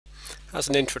As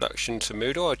an introduction to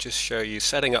Moodle, I'll just show you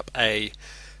setting up a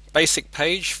basic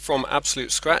page from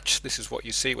absolute scratch. This is what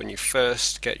you see when you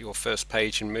first get your first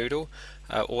page in Moodle,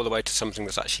 all the way to something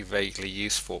that's actually vaguely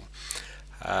useful.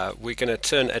 We're going to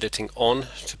turn editing on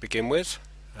to begin with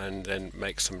and then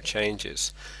make some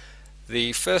changes.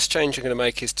 The first change I'm going to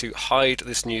make is to hide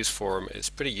this news forum. It's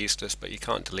pretty useless, but you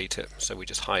can't delete it, so we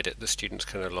just hide it. The students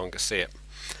can no longer see it.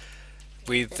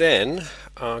 We then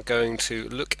are going to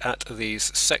look at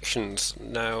these sections.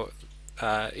 Now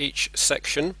each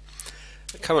section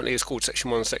currently is called section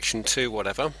 1, section 2,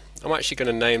 whatever. I'm actually going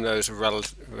to name those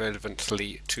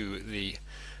relevantly to the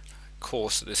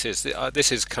course that this is.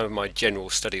 This is kind of my general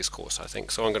studies course, I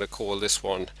think, so I'm going to call this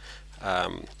one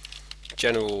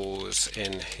Generals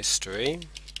in History.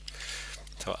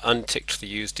 So I unticked the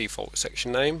use default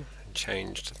section name and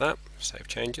changed that. Save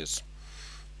changes.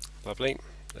 Lovely.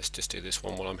 Let's just do this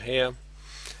one while I'm here.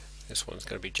 This one's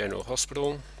going to be General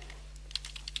Hospital.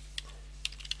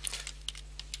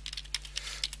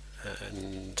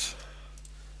 And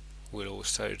we'll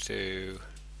also do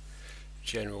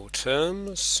General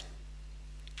Terms.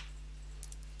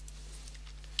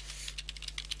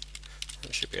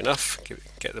 That should be enough.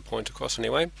 Get the point across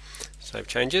anyway. Save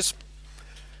changes.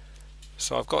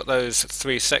 So I've got those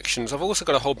three sections. I've also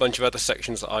got a whole bunch of other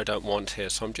sections that I don't want here,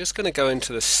 so I'm just going to go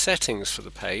into the settings for the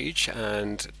page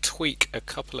and tweak a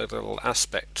couple of little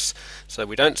aspects so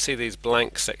we don't see these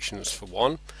blank sections for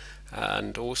one,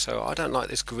 and also I don't like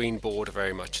this green border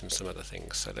very much and some other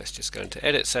things. So let's just go into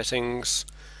edit settings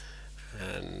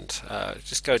and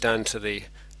just go down to the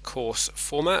course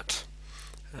format,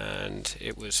 and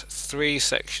it was three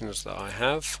sections that I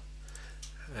have,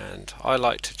 and I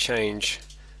like to change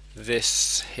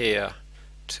this here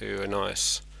to a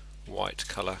nice white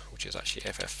color, which is actually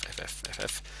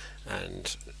FF,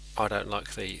 and I don't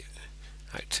like the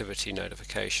activity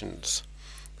notifications.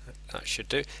 That should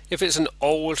do. If it's an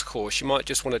old course, you might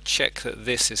just want to check that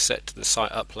this is set to the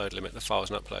site upload limit, the files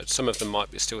and upload. Some of them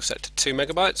might be still set to 2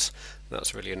 megabytes.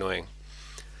 That's really annoying.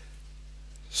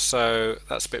 So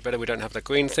that's a bit better. We don't have the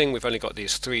green thing. We've only got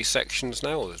these three sections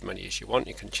now, or as many as you want.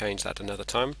 You can change that another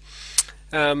time.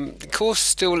 The course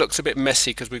still looks a bit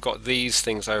messy because we've got these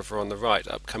things over on the right,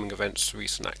 upcoming events,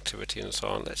 recent activity and so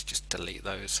on. Let's just delete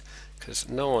those because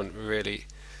no one really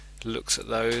looks at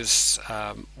those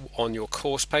on your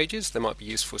course pages. They might be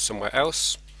useful somewhere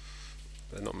else.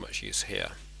 They're not much use here.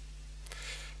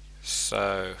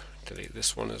 So delete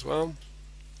this one as well.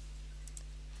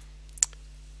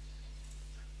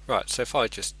 Right, so if I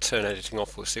just turn editing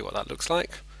off, we'll see what that looks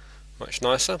like. Much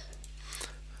nicer.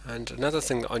 And another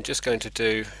thing that I'm just going to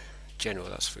do, general,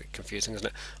 that's really confusing, isn't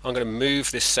it? I'm going to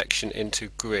move this section into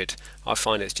grid. I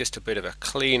find it's just a bit of a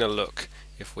cleaner look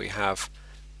if we have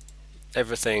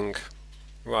everything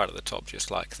right at the top,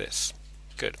 just like this.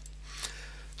 Good.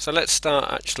 So let's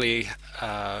start actually,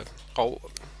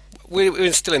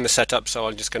 we're still in the setup, so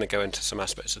I'm just going to go into some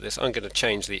aspects of this. I'm going to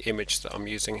change the image that I'm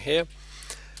using here.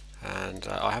 And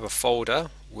I have a folder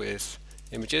with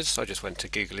images, so I just went to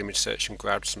Google image search and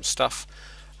grabbed some stuff.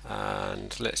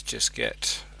 And let's just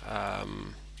get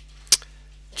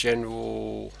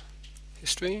general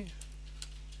history.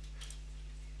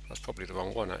 That's probably the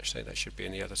wrong one actually. That should be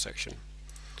in the other section.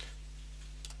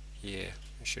 Yeah,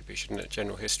 it should be, shouldn't it?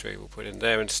 General history. We'll put in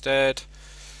there instead.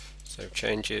 So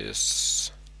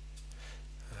changes.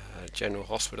 General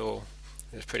hospital.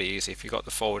 It's pretty easy. If you've got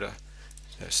the folder,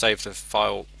 save the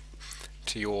file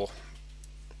to your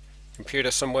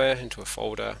computer somewhere into a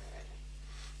folder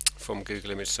from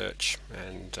Google image search,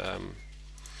 and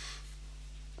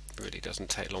really doesn't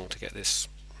take long to get this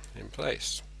in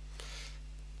place.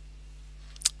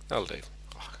 That'll do.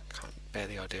 Oh, I can't bear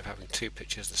the idea of having two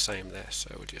pictures the same there, so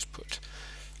we'll just put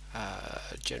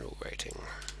general rating.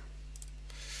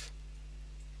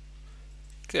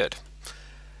 Good.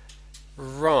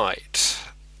 Right.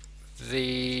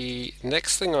 The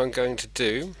next thing I'm going to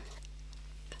do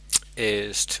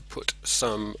is to put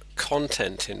some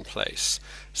content in place.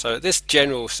 So this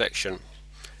general section,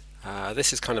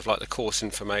 this is kind of like the course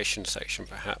information section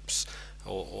perhaps,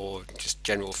 or just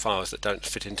general files that don't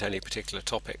fit into any particular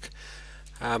topic.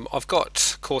 I've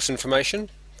got course information,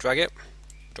 drag it,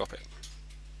 drop it.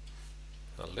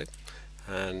 That'll do.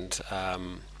 And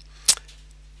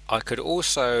I could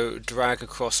also drag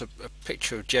across a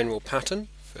picture of general pattern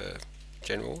for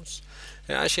generals.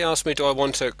 It actually asked me, do I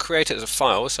want to create it as a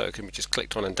file, so it can be just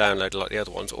clicked on and downloaded like the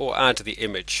other ones, or add the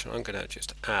image. I'm going to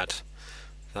just add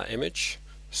that image,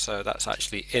 so that's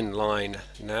actually in line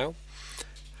now.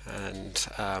 And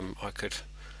I could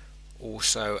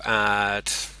also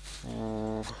add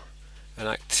an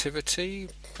activity,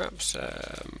 perhaps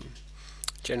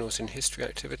Generals in history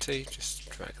activity, just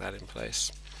drag that in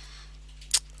place.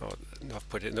 Oh, I've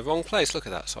put it in the wrong place, look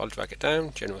at that. So I'll drag it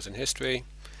down, generals in history.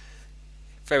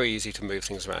 Very easy to move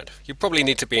things around. You probably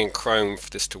need to be in Chrome for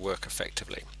this to work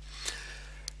effectively.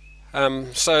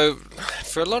 So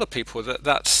for a lot of people,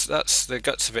 that's the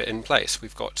guts of it in place.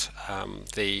 We've got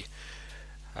the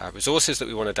resources that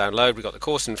we want to download, we've got the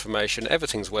course information,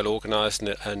 everything's well organized,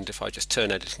 and if I just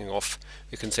turn editing off,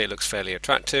 you can see it looks fairly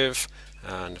attractive.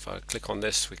 And if I click on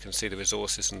this, we can see the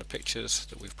resources and the pictures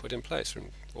that we've put in place,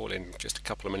 and all in just a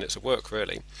couple of minutes of work,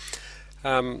 really.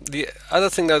 The other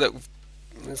thing, though, that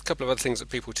there's a couple of other things that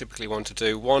people typically want to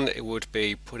do. One, it would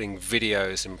be putting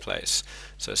videos in place.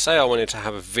 So say I wanted to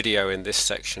have a video in this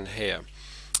section here.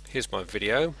 Here's my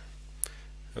video.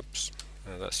 Oops,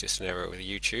 that's just an error with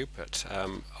YouTube. But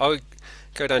I'll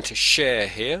go down to share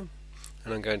here,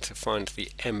 and I'm going to find the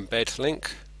embed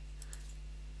link.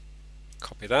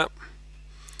 Copy that.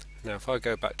 Now if I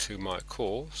go back to my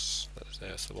course,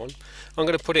 there's the one. I'm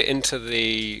going to put it into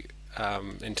the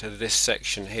into this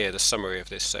section here, the summary of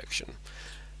this section.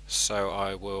 So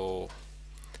I will,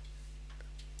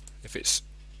 if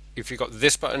you've got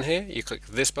this button here, you click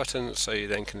this button, so you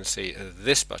then can see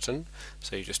this button.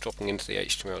 So you're just dropping into the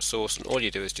HTML source, and all you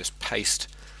do is just paste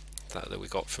that we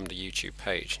got from the YouTube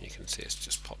page, and you can see it's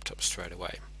just popped up straight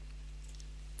away.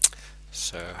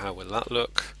 So how will that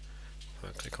look?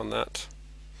 I'll click on that.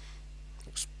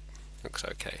 Looks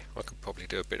okay. I could probably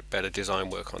do a bit better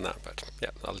design work on that, but yeah,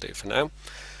 that'll do for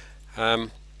now.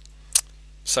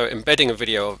 So embedding a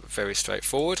video, very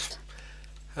straightforward.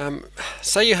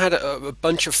 Say you had a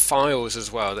bunch of files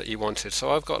as well that you wanted. So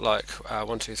I've got like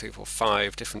 1, 2, 3, 4,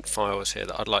 5 different files here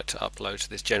that I'd like to upload to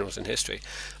this generals in history.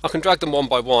 I can drag them one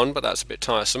by one, but that's a bit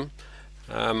tiresome.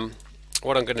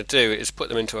 What I'm going to do is put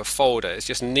them into a folder. It's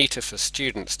just neater for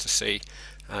students to see,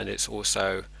 and it's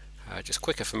also just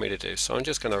quicker for me to do. So I'm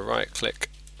just going to right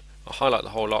click, I'll highlight the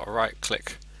whole lot, right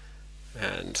click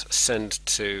and send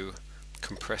to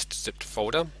compressed zipped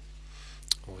folder,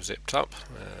 or zipped up,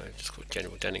 just called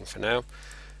General Denning for now,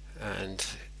 and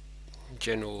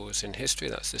generals in history,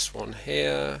 that's this one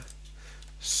here.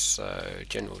 So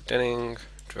General Denning,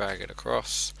 drag it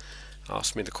across,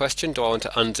 ask me the question, do I want to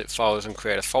unzip files and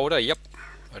create a folder? Yep,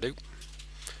 I do.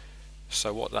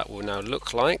 So what that will now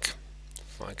look like,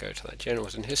 if I go to that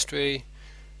generals in history,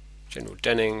 General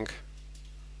Denning,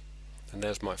 and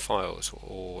there's my files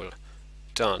all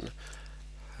done.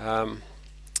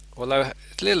 Although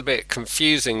it's a little bit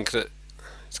confusing that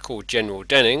it's called General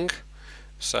Denning,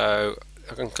 so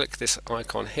I can click this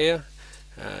icon here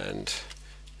and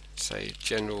say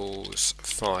generals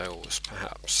files,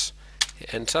 perhaps,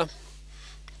 hit enter,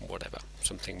 whatever,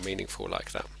 something meaningful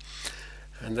like that.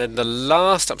 And then the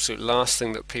absolute last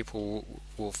thing that people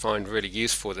will find really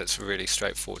useful, that's really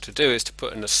straightforward to do, is to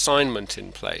put an assignment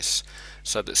in place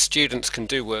so that students can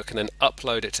do work and then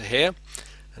upload it to here.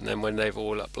 And then when they've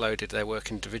all uploaded their work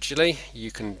individually,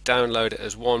 you can download it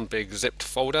as one big zipped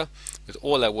folder with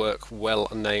all their work well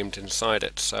named inside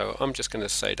it. So I'm just going to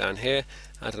say down here,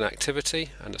 add an activity,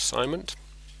 an assignment.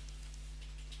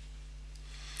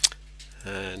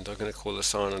 And I'm going to call the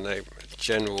assignment name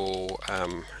general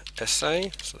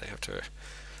essay, so they have to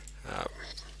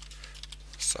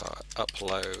so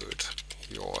upload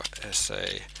your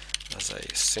essay as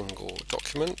a single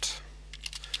document.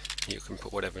 You can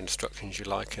put whatever instructions you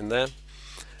like in there,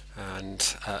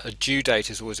 and a due date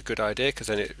is always a good idea, because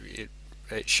then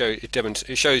it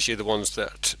shows you the ones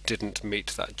that didn't meet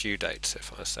that due date.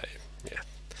 If I say, yeah,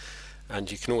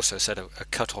 and you can also set a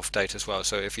cut-off date as well.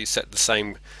 So if you set the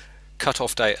same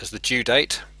cut-off date as the due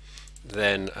date,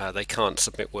 then they can't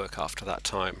submit work after that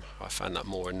time. I found that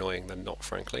more annoying than not,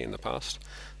 frankly, in the past,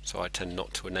 so I tend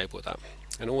not to enable that.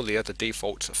 And all the other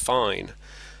defaults are fine.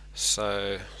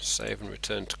 So save and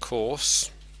return to course.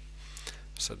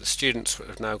 So the students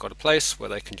have now got a place where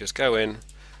they can just go in,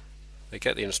 they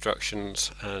get the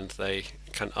instructions, and they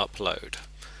can upload.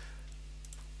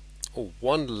 Oh,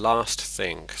 one last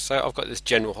thing. So I've got this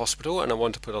general hospital and I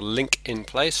want to put a link in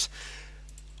place.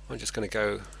 I'm just going to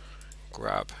go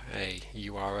grab a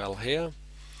URL here,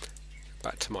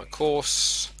 back to my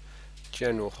course,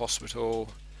 general hospital,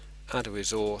 add a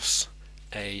resource,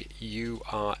 a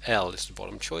URL is the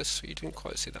bottom choice, so you didn't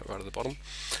quite see that right at the bottom,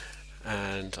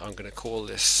 and I'm going to call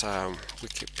this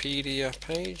Wikipedia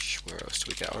page. Where else do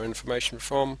we get our information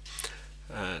from?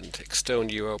 And external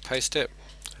URL, paste it,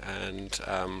 and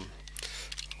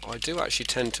I do actually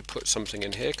tend to put something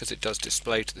in here because it does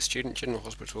display to the student, general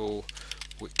hospital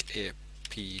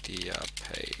Wikipedia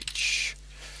page.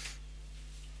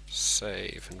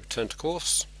 Save and return to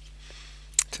course,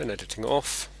 turn editing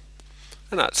off,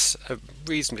 And that's a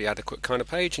reasonably adequate kind of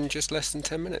page in just less than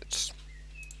 10 minutes.